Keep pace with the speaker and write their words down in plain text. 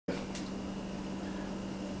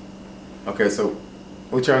Okay, so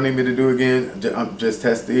what y'all need me to do again? Just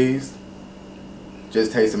test these?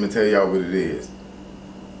 Just taste them and tell y'all what it is.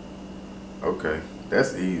 Okay,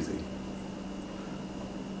 that's easy.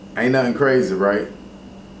 Ain't nothing crazy, right?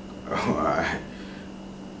 Oh, alright.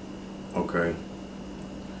 Okay.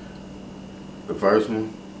 The first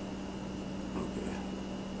one? Okay.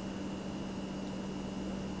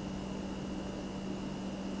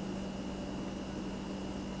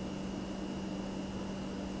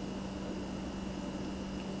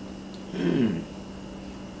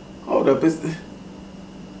 Hold up, is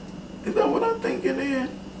that what I'm thinking in?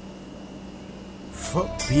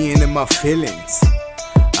 Fuck being in my feelings.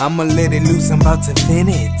 I'ma let it loose, I'm about to vent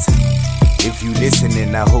it. If you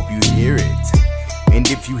listening, I hope you hear it. And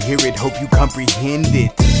if you hear it, hope you comprehend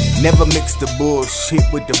it. Never mix the bullshit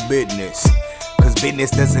with the business, cause business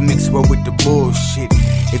doesn't mix well with the bullshit.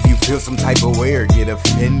 If you feel some type of way or get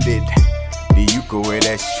offended, then you can wear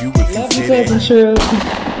that shoe if you fit it. Tripp.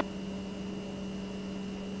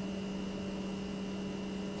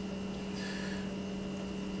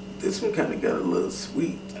 This one kind of got a little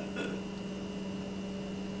sweet.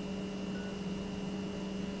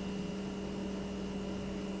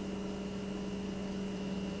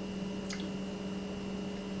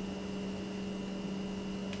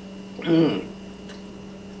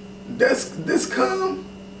 This cum?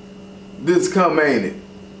 This cum, ain't it?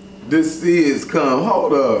 This is cum.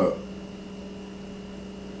 Hold up.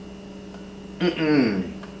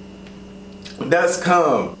 That's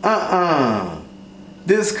cum.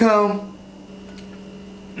 This cum.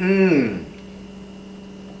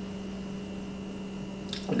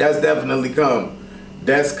 That's definitely cum.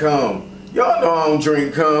 That's cum. Y'all know I don't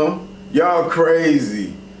drink cum. Y'all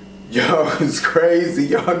crazy. Y'all is crazy.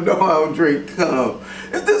 Y'all know I don't drink cum.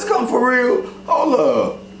 Is this cum for real? Hold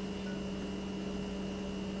up.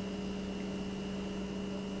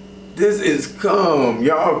 This is cum.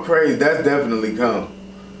 Y'all crazy. That's definitely cum.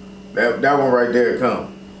 That one right there,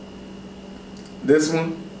 cum. This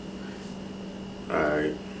one?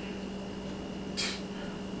 Alright.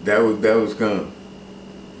 That was cum.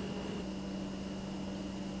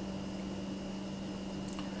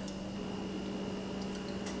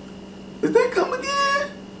 Is that come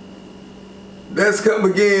again? That's come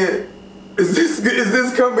again. Is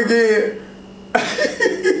this come again?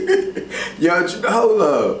 Y'all, hold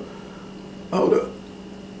up. Hold up.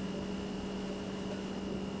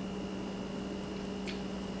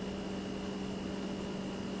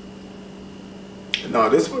 No,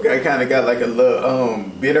 this one kind of got like a little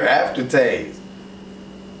bitter aftertaste.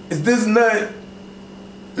 Is this nut?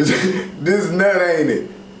 This nut, ain't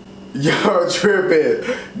it? Y'all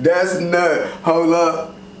tripping. That's nut. Hold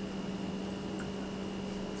up.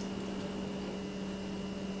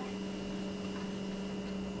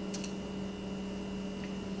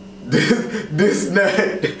 This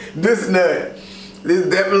nut. This nut. This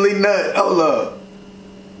definitely nut. Hold up.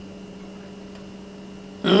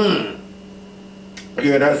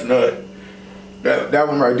 Yeah, that's nut. That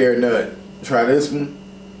one right there, nut. Try this one.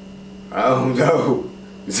 I don't know.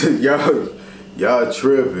 Y'all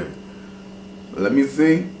tripping. Let me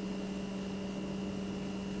see.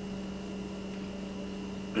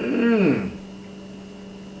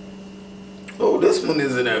 Oh, this one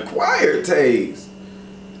is an acquired taste.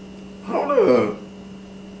 Hold up.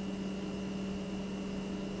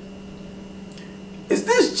 Is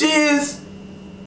this jizz?